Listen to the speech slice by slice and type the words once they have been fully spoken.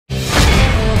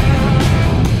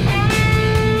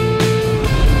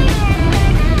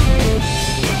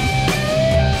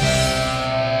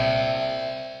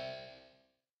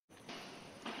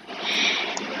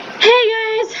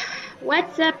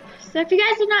So if you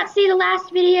guys did not see the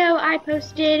last video I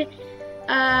posted,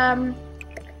 then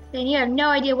you have no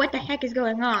idea what the heck is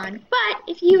going on. But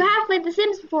if you have played The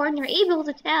Sims before and you're able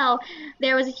to tell,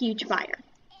 there was a huge fire.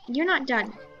 You're not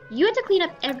done. You have to clean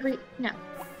up no,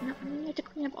 you have to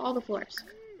clean up all the floors.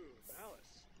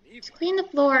 Just clean the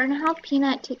floor and help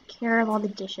Peanut take care of all the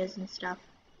dishes and stuff.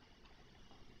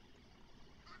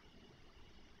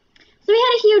 So we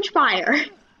had a huge fire,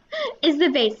 is the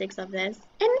basics of this.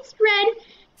 And it spread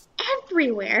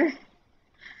everywhere.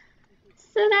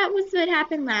 So that was what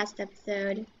happened last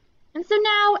episode. And so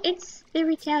now it's the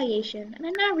retaliation. And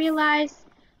then I realized,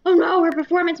 oh no, her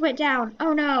performance went down.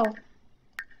 Oh no.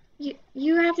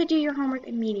 You have to do your homework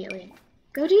immediately.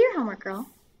 Go do your homework, girl.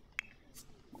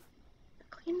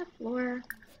 Clean the floor.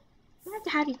 I don't have to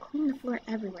have you clean the floor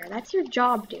everywhere. That's your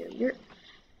job, dude.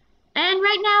 And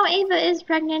right now, Ava is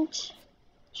pregnant.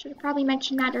 Should have probably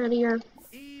mentioned that earlier.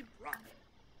 It's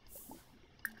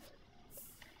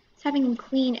having him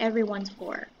clean everyone's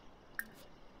floor.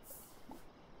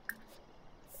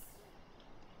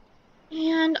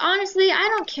 And honestly, I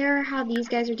don't care how these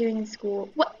guys are doing in school.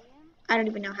 What? I don't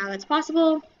even know how that's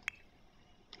possible.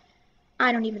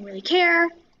 I don't even really care.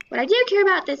 What I do care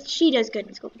about is she does good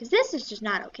in school, because this is just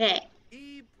not okay.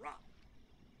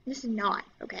 This is not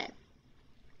okay.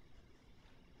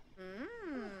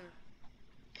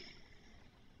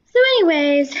 So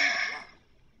anyways,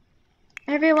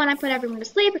 I put everyone to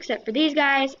sleep except for these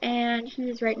guys, and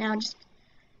he's right now just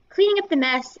cleaning up the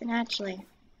mess. And actually,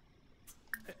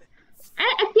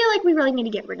 I feel like we really need to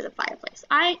get rid of the fireplace.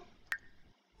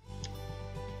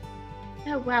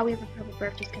 Oh wow, we have a couple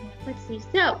birthdays coming up. Let's see.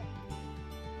 So,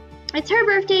 it's her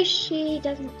birthday. She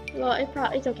doesn't, well,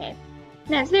 it's okay.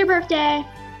 Then it's their birthday.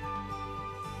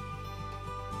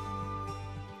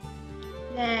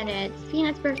 Then it's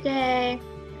Peanut's birthday.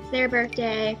 It's their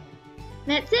birthday.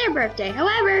 Then it's their birthday.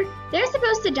 However, they're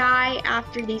supposed to die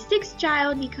after the 6th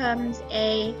child becomes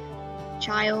a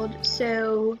child.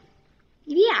 So,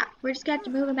 yeah, we're just going to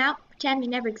have to move them out, pretend they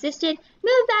never existed,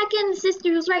 move back in the sister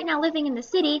who's right now living in the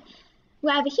city, who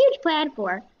I have a huge plan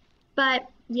for. But,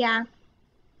 yeah.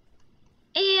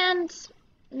 And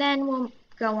then we'll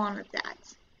go on with that.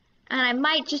 And I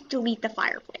might just delete the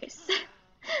fireplace.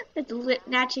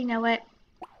 Actually, you know what?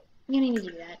 You need to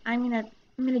do that. I'm gonna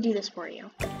do this for you.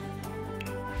 And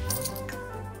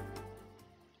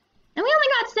we only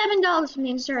got $7 from the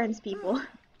insurance people.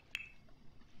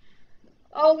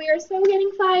 Oh, we are so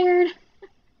getting fired.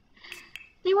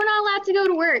 They were not allowed to go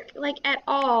to work, like, at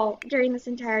all during this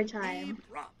entire time.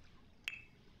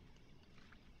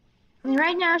 I mean,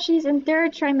 right now she's in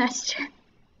 3rd trimester.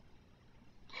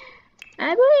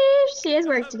 I believe she has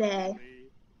work today.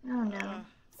 Oh no.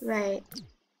 Right.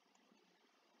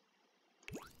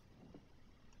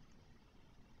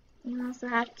 You also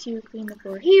have to clean the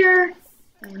floor here,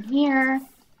 and here,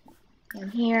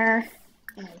 and here,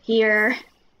 and here.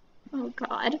 Oh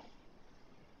god.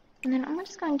 And then I'm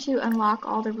just going to unlock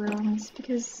all the rooms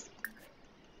because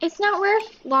it's not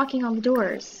worth locking all the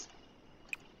doors.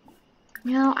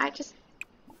 You know, it's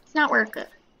not worth it.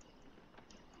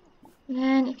 And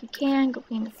then if you can, go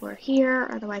clean the floor here,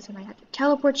 otherwise I might have to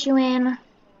teleport you in.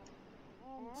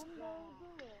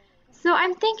 So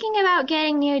I'm thinking about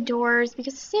getting new doors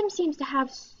because The Sims seems to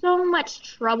have so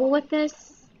much trouble with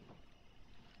this.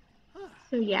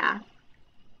 So yeah.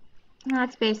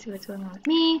 That's basically what's going on with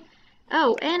me.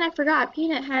 Oh, and I forgot,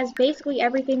 Peanut has basically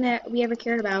everything that we ever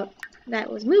cared about that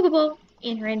was movable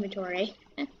in her inventory.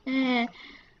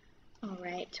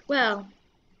 Alright, well,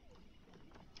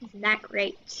 isn't that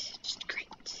great? Just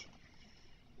great.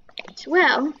 Right,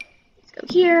 well, let's go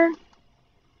here.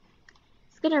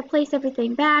 Just gonna replace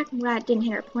everything back. I'm glad it didn't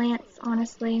hit our plants,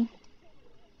 honestly.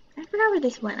 I forgot where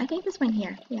this went. I think this went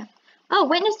here, yeah. Oh,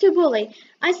 witness to bully.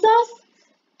 I saw,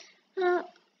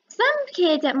 some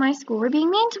kids at my school were being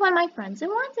mean to one of my friends. I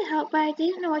wanted to help, but I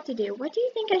didn't know what to do. What do you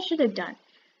think I should have done?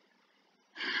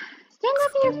 Stand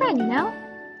up for your friend, you know?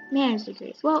 Manners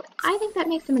degrees. Well, I think that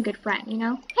makes him a good friend, you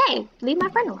know? Hey, leave my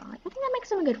friend alone. I think that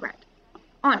makes him a good friend.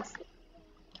 Honestly.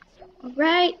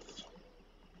 Alright.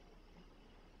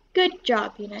 Good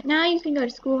job, Peanut. Now you can go to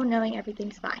school knowing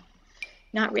everything's fine.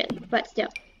 Not really, but still.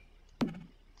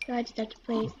 So I just have to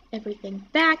place everything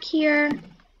back here.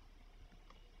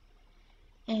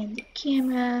 And the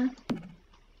camera. I'm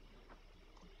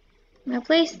going to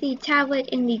place the tablet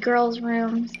in the girls'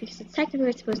 rooms because it's technically where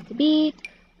it's supposed to be.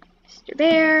 Mr.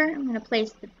 Bear. I'm going to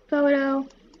place the photo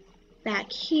back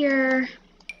here.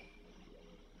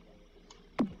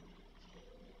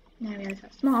 Now I realize how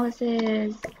small this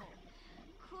is.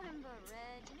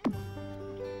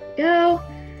 Go.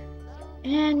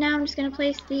 And now I'm just going to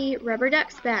place the rubber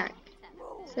ducks back.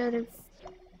 So the...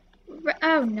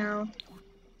 Oh no.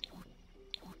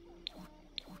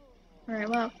 Alright,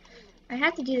 well, I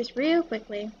have to do this real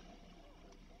quickly.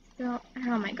 So,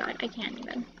 oh my god, I can't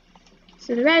even.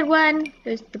 So the red one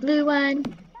goes to the blue one,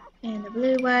 and the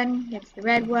blue one gets the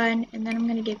red one, and then I'm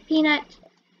gonna give Peanut.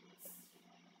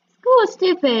 School is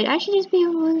stupid. I should just be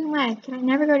moving away. Can I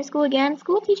never go to school again?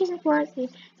 School teaches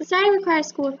important. Society requires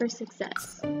school for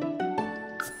success.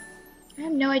 I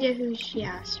have no idea who she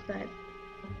asked, but...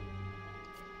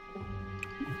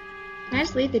 Can I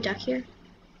just leave the duck here?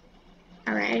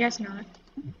 Alright, I guess not.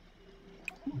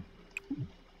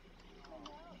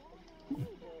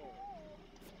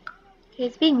 Okay,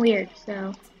 it's being weird,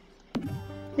 so...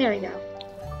 There we go.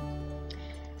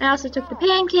 I also took the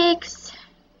pancakes.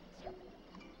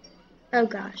 Oh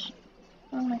gosh.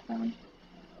 Oh my phone.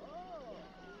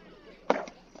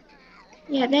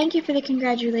 Yeah, thank you for the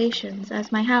congratulations,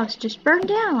 as my house just burned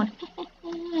down.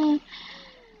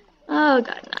 Oh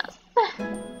goodness.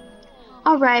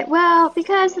 Alright, well,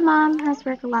 because the mom has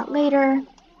work a lot later,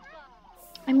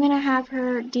 I'm gonna have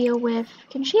her deal with...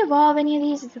 Can she evolve any of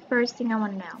these? Is the first thing I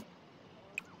want to know.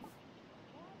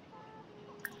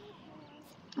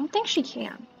 I don't think she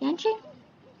can she?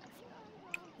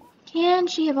 Can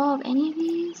she evolve any of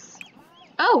these?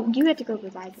 Oh, you have to go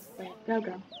revive this plant.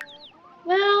 Go.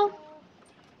 Well,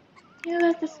 you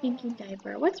got the stinky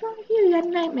diaper. What's wrong with you? You had a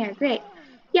nightmare. Great.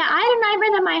 Yeah, I had a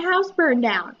nightmare that my house burned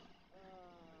down.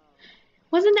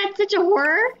 Wasn't that such a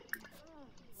horror?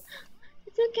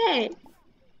 It's okay.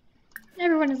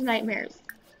 Everyone has nightmares.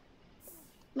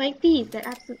 Like these that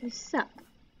absolutely suck.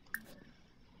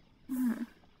 Oh,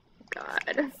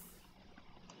 God.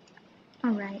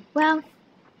 Alright, well,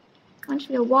 I want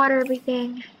you to water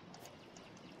everything.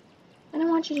 And I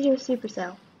want you to do a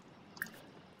supercell.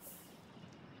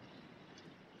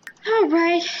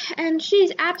 Alright, and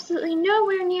she's absolutely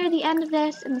nowhere near the end of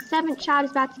this, and the 7th child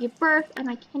is about to give birth, and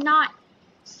I cannot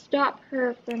stop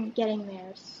her from getting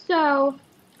there. So,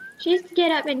 she has to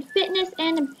get up in fitness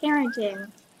and in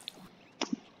parenting.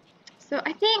 So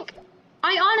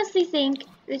I honestly think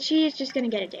that she is just going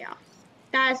to get a day off.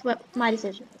 That is what my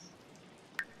decision is.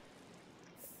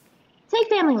 Take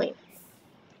family leave.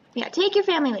 Yeah, take your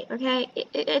family leave, okay?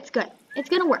 It's good. It's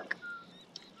going to work.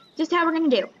 Just how we're going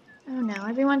to do. Oh no,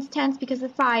 everyone's tense because of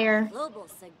the fire.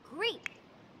 Global's a great.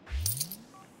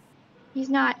 He's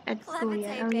not at school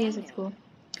yet. Oh, he is at school.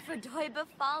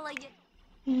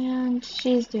 And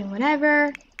she's doing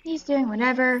whatever. He's doing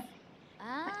whatever.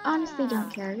 I honestly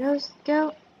don't care.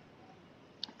 Go.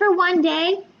 For one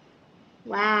day?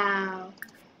 Wow.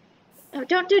 Oh,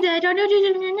 don't do that. Don't do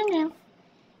that. No.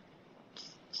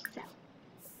 Just so.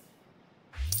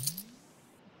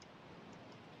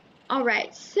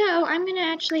 Alright, so I'm going to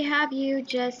actually have you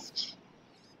just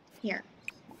here.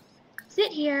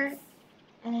 Sit here,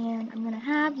 and I'm going to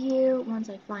have you, once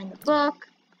I find the book.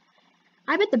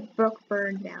 I bet the book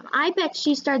burned down. I bet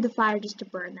she started the fire just to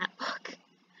burn that book.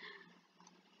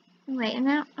 Wait, and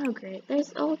now, oh great,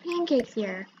 there's old pancakes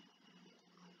here.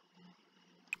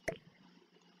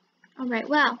 Alright,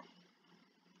 well.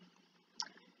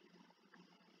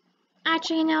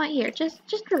 Actually, you know what, here, just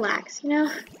relax, you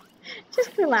know?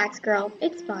 Just relax, girl.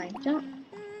 It's fine. Don't.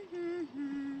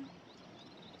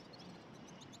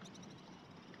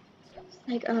 It's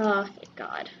like, oh, thank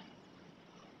God.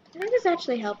 I think it's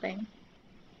actually helping.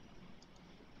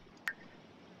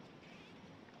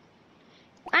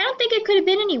 I don't think it could have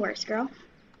been any worse, girl.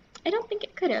 I don't think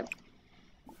it could have.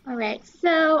 Alright,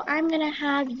 so I'm gonna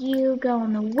have you go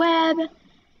on the web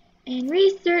and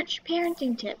research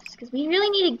parenting tips, because we really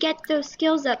need to get those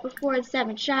skills up before the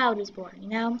 7th child is born, you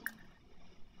know?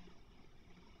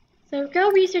 So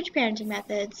go research parenting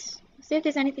methods. See if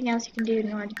there's anything else you can do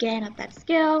in order to gain up that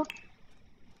skill.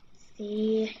 Let's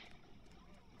see.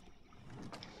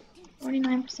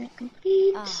 49%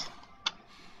 complete.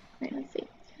 Wait, let's see.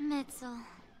 Mitzel.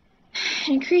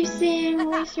 Increasing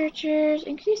researchers.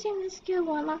 Increasing the skill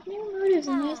will unlock new motives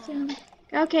and ways to...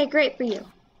 Okay, great for you.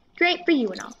 Great for you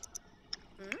and all.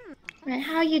 Right,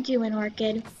 how you doing,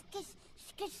 Orchid?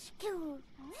 Oh,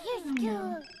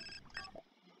 no.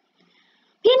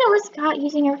 Peanut was caught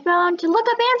using her phone to look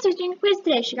up answers during a quiz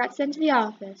today. She got sent to the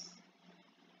office.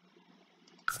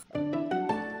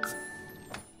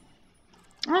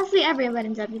 Honestly,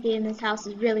 everyone's empathy in this house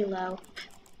is really low.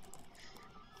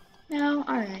 No?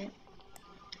 Alright.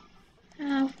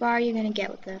 How far are you gonna get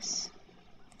with this?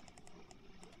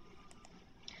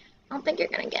 I don't think you're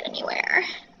gonna get anywhere.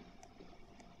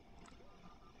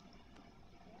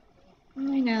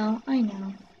 I know. Oh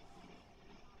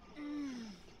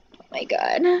my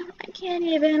God, I can't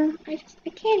even. I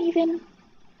can't even.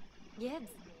 Yep.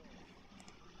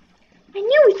 I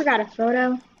knew we forgot a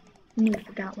photo. I knew we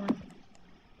forgot one.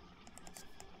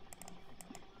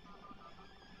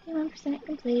 1%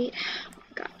 complete. Oh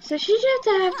my god. So she just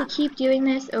have to keep doing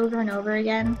this over and over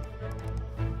again.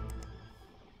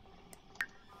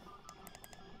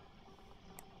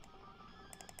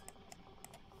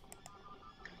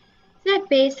 Is that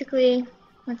basically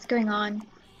what's going on?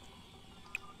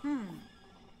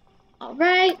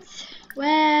 Alright.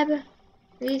 Web.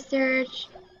 Research.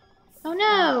 Oh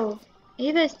no!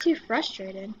 Ava is too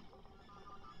frustrated.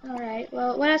 Alright,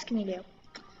 well, what else can we do?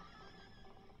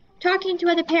 Talking to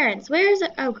other parents. Where is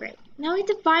it? Oh, great. Now we have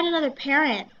to find another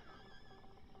parent.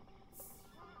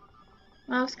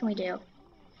 What else can we do?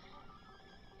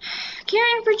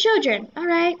 Caring for children.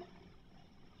 Alright.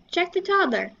 Check the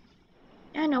toddler.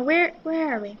 I know, where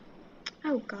are we?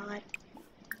 Oh, God.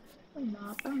 Oh,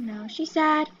 Mom. Oh, no. She's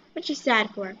sad. What's she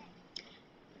sad for?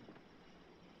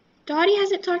 Dottie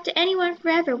hasn't talked to anyone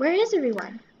forever. Where is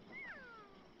everyone?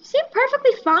 You seem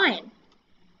perfectly fine.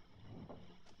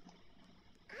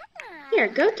 Here,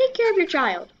 go take care of your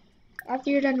child after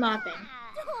you're done mopping.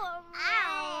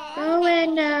 Go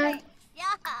and,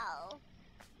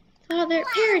 father,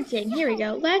 parenting. Here we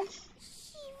go. Let's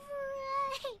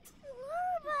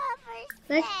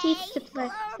teach the play.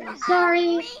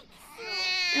 Sorry.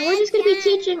 And we're just going to be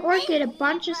teaching Orchid a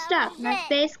bunch of stuff. And that's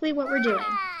basically what we're doing.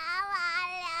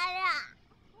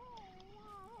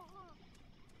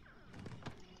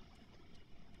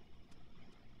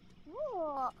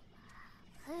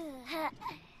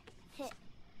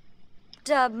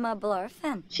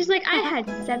 She's like, I had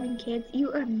 7 kids.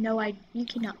 You have no idea. You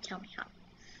cannot tell me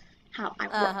how I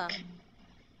work.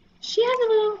 She has a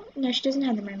little. No, she doesn't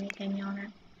have the mermaid thing on her.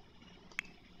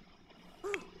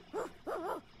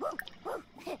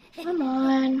 Come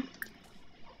on.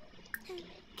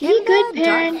 Be a good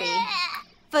parent.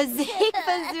 Fazik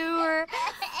Fazur.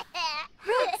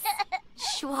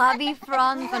 Schwabi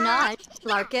from Vanaj.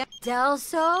 Larkin.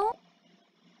 Delso.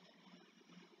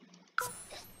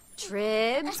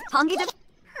 Tribs. Pungy.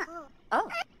 Oh.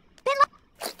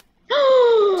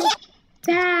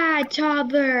 Bad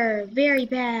toddler. Very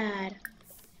bad.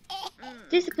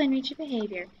 Discipline, reach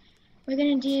behavior. We're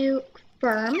going to do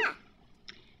firm.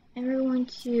 And we're going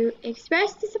to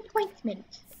express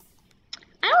disappointment.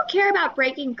 I don't care about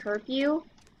breaking curfew.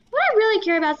 What I really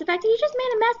care about is the fact that you just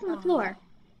made a mess on the floor.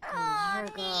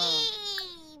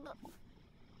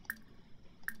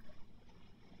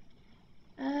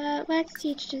 Let's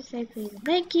teach to say please and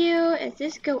thank you. Does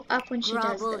this go up when she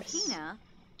does this?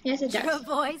 Yes, it does.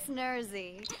 Voice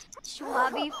Nersy.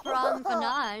 Schwabi from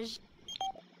Vanaj.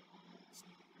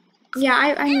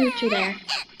 Yeah, I moved her there.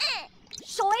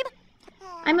 Shoib.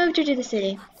 I moved her to the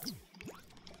city.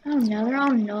 Oh no, they're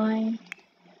all annoying.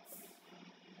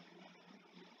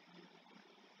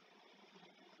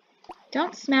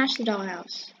 Don't smash the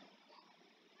dollhouse.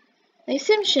 They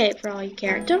sim shape for all you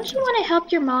care. Don't you want to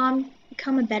help your mom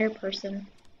become a better person?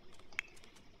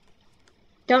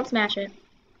 Don't smash it.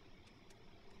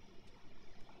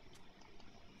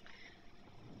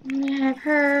 I'm gonna have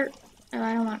her. Oh,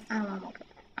 I don't want more.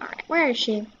 Alright, where is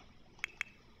she?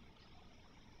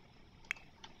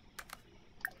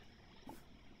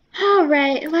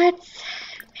 Alright, let's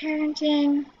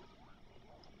parenting.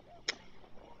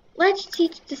 Let's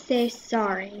teach to say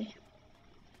sorry.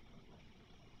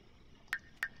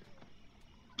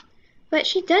 But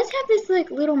she does have this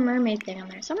like little mermaid thing on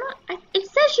there. So I'm not. It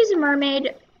says she's a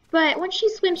mermaid, but when she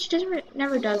swims, she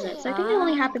never does it. So I think it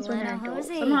only happens when they're adults.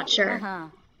 So I'm not sure.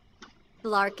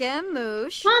 Larkin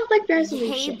Moosh. Conflict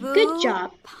resolution. Good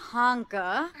job.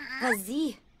 Panka.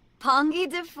 Hazi. Pongi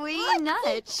de Fui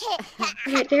Nudge.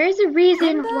 Okay, there is a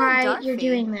reason why you're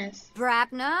doing this.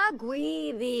 Brapna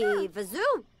Guibi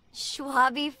Vazu.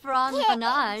 Schwabi from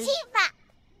Vanaj.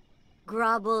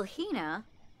 Grabelhina.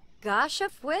 Gasha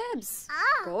Fwibs.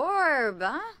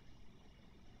 Gorba.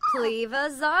 Cleva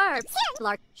Zarp.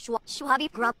 Lark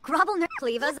Schwabi Grabel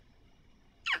Cleva.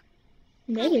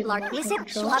 Negative Lark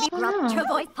Schwabi Grub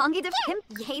Travoy Pongi de Pimp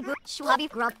Yebu Schwabi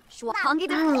Grub Pongi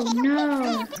de. Oh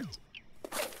no.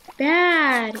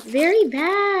 Bad. Very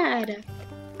bad.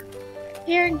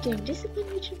 Parenting. Discipline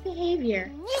neutral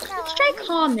behavior. Let's try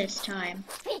calm this time.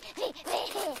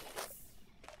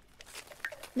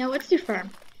 No, let's do firm.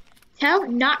 Tell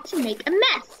not to make a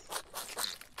mess.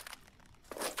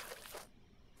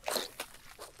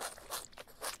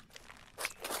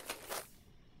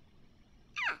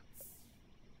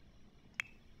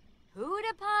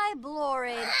 Hudapai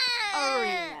Blorid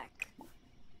Arinek.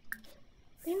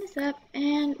 Clean this up,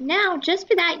 and now, just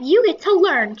for that, you get to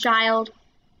learn, child.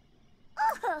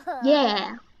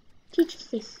 Yeah. Teach you to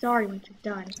say sorry when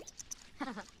you're done.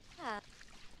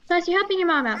 Plus, you're helping your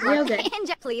mom out. Real good.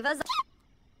 Inja Cleavas.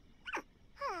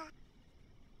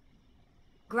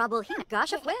 Grubble he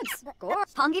gosh of webs. Gore.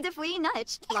 Pungy the flea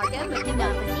nudge. Larkin looking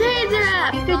up. Raise her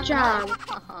up. Good job.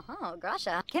 Oh,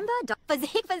 Grasha. Kimba.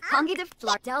 Fazzik. Pungy the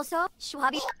flark. Delso.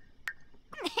 Schwabi.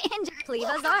 Inja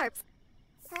Cleavas arps.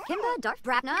 Kimba. Dark.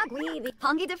 Brapna. Weeby.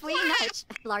 Pungy the flea nudge.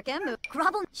 Larkin.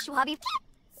 Grubble. Schwabi.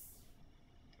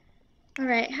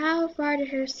 Alright, how far did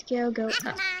her skill go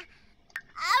up?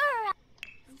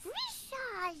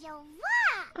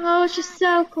 Oh, she's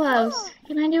so close.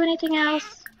 Can I do anything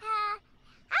else?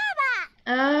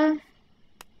 Ooh,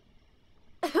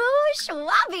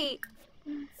 Schwabi.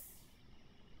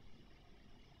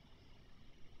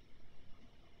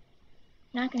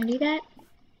 Not gonna do that?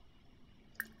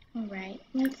 Alright,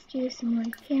 let's do some more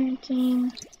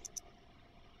parenting.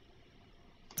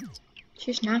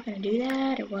 She's not gonna do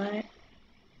that, or what?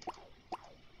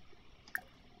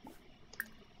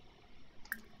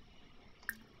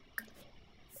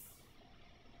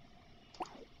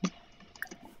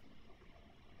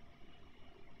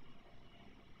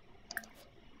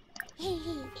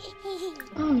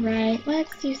 Alright,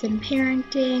 let's do some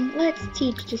parenting. Let's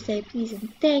teach to say please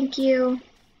and thank you.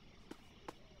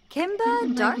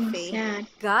 Kimba. Darfy. Sad.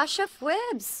 Gosh of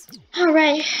webs.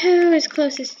 Alright, who is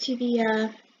closest to the,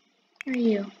 where are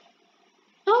you?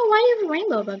 Oh, why do you have a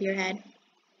rainbow above your head?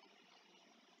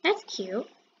 That's cute.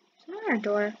 It's not our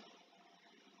door.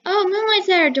 Oh, Moonlight's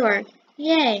at our door.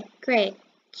 Yay, great.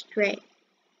 It's great.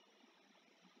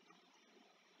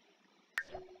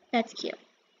 That's cute.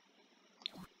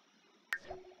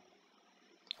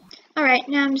 Alright,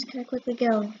 now I'm just gonna quickly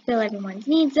go and fill everyone's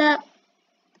needs up.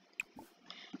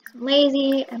 I'm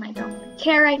lazy and I don't really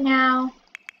care right now.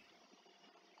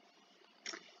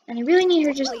 And I really need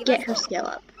her to just get her skill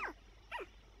up.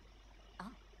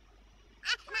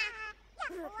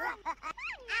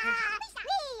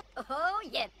 Oh,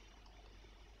 yeah.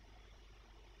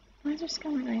 Why is there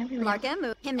scum going everywhere?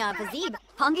 Larkin. Himna. Vazib.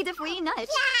 Pungy the flea nudge.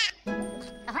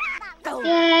 Go.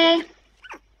 Yay!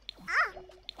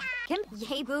 Kim.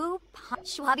 Yebu.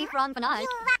 Schwabi from Fanaj.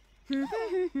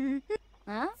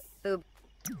 Huh? Boob.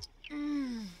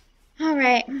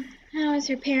 Alright, how is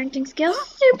her parenting skill?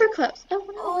 Super close. Oh,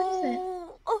 no, what is it?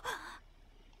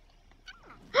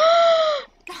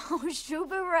 Oh,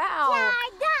 Shubarao.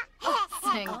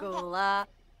 Singula.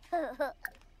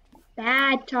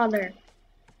 Bad toddler.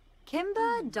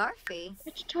 Kimba. Darfy.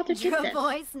 Which toddler did Your this?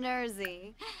 voice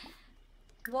Nursey.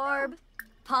 Warb.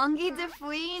 Pongy the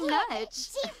flea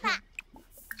nudge.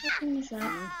 Open this up.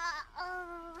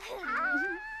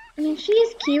 I mean,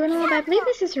 she's cute and all, but I believe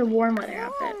this is her warm weather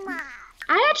outfit.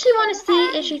 I actually want to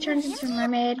see if she turns into a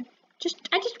mermaid.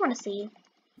 I just want to see.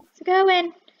 So go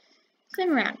in,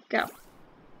 swim around, go.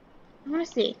 I want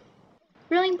to see.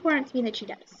 Really important to me that she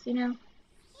does, you know?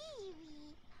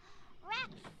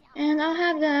 And I'll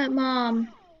have the mom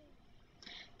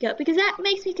go, because that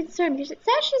makes me concerned, because it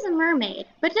says she's a mermaid,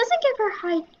 but it doesn't give her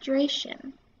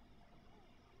hydration.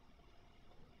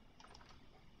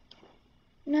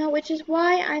 No, which is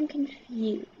why I'm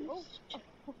confused.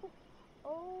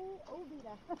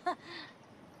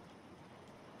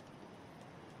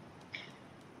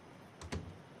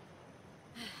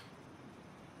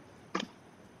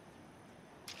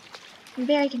 I'm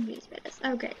very confused by this.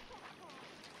 Oh, great.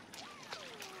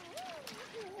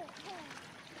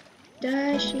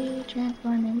 Does she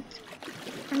transform into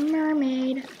a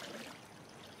mermaid?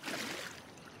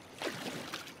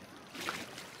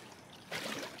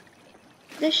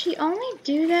 Does she only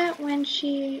do that when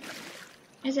she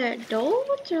is an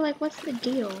adult, or like what's the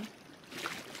deal?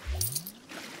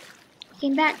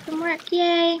 Came back from work,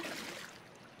 yay!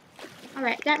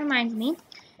 Alright, that reminds me.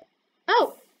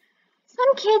 Oh!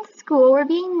 Some kids at school were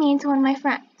being mean to one of my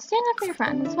friends. Stand up for your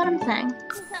friends, that's what I'm saying.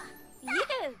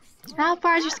 Yes. How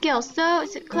far is your skill? So,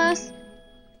 is it close?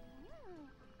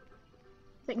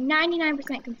 It's like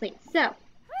 99% complete. So,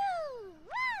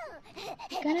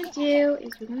 what we're gonna do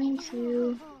is we're going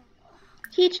to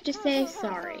teach to say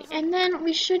sorry. And then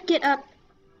we should get up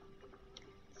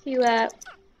to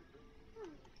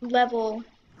level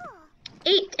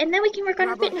 8, and then we can work on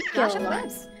our fitness skills.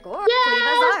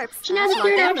 Yeah! She knows how to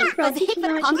do it out. She's probably teaching how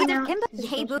she's now.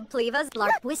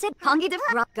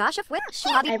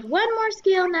 I have one more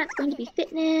skill, and that's going to be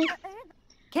fitness.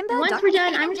 And once we're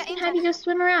done, I'm just going to have you go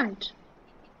swim around.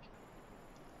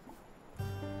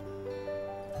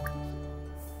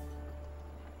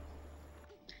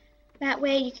 That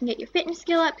way you can get your fitness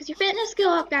skill up, because your fitness skill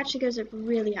up actually goes up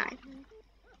really high.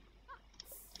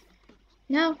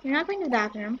 No, you're not going to the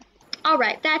bathroom.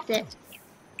 Alright, that's it.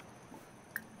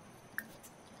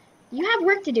 You have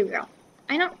work to do, girl.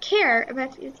 I don't care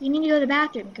about if you need to go to the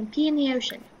bathroom. You can pee in the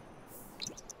ocean.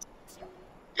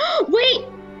 Wait!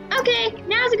 Okay,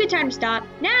 now's a good time to stop.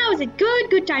 Now is a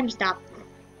good time to stop.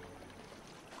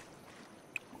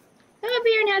 Come over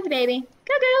here and have the baby.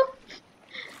 Go.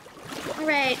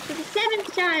 Alright, so the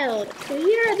 7th child. So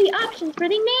here are the options for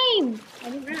the name. I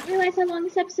did not realize how long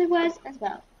this episode was as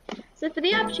well. So for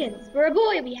the options, for a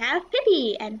boy we have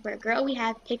Pippi, and for a girl we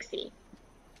have Pixie.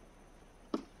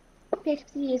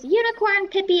 Pixie is a unicorn,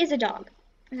 Pippi is a dog.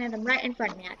 I have them right in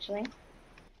front of me actually.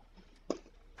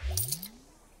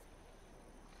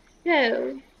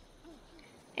 So,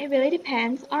 it really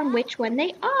depends on which one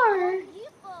they are.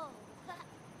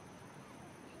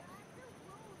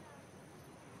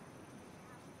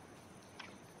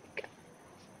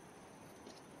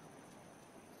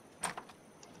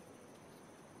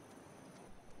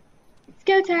 It's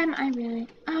go time,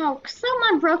 Oh,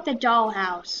 someone broke the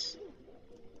dollhouse.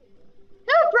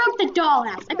 Who broke the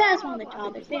dollhouse? I bet it's one of the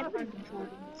toddlers. They have fun controlling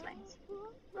these things.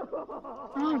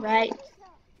 Alright.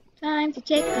 Time to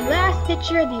take the last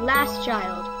picture of the last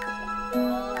child.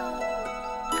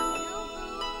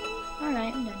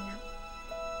 Alright, I'm done now.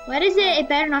 What is it? It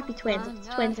better not be twins. If it's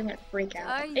twins, I'm gonna freak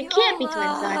out. It can't be twins,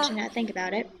 though, actually, now that I think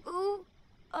about it.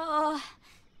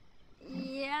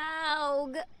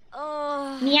 Yaug.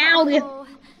 Meow.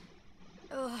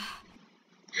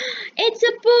 It's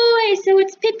a boy, so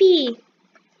it's Pippi.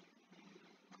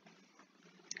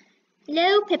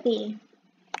 Hello, Pippi.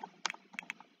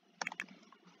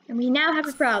 And we now have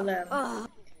a problem.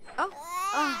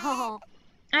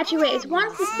 Actually, wait, is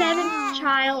once the 7th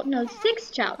child? No,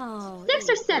 6th child. 6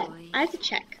 or 7? I have to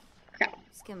check. Crap.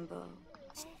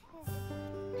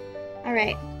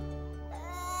 Alright.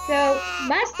 So,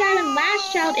 last child and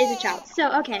last child is a child.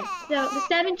 So, okay. So, the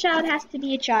 7th child has to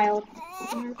be a child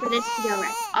in order for this to go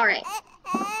right. Alright.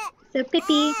 So,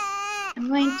 Pippi, I'm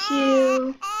going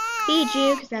to feed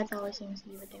you, because that's always seems to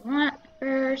be what they want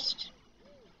first.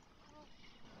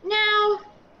 Now,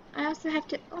 I also have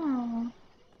to, I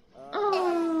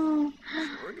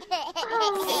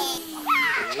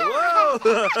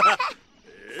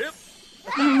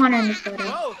don't want her in this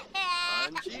photo.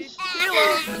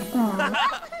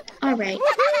 Alright.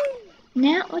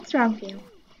 Now, what's wrong with you?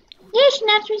 Yeah, you should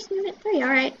naturally swim at 3,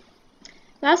 alright.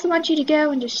 I also want you to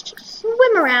go and just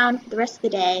swim around for the rest of the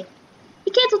day.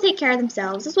 The kids will take care of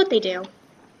themselves, that's what they do.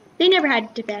 They never had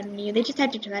to depend on you, they just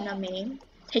had to depend on me.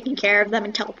 Taking care of them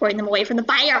and teleporting them away from the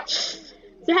fire. So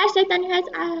hashtag done, you guys.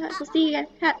 We'll see you guys.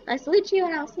 I salute you,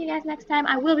 and I'll see you guys next time.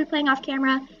 I will be playing off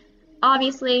camera,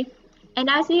 obviously. And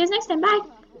I'll see you guys next time. Bye.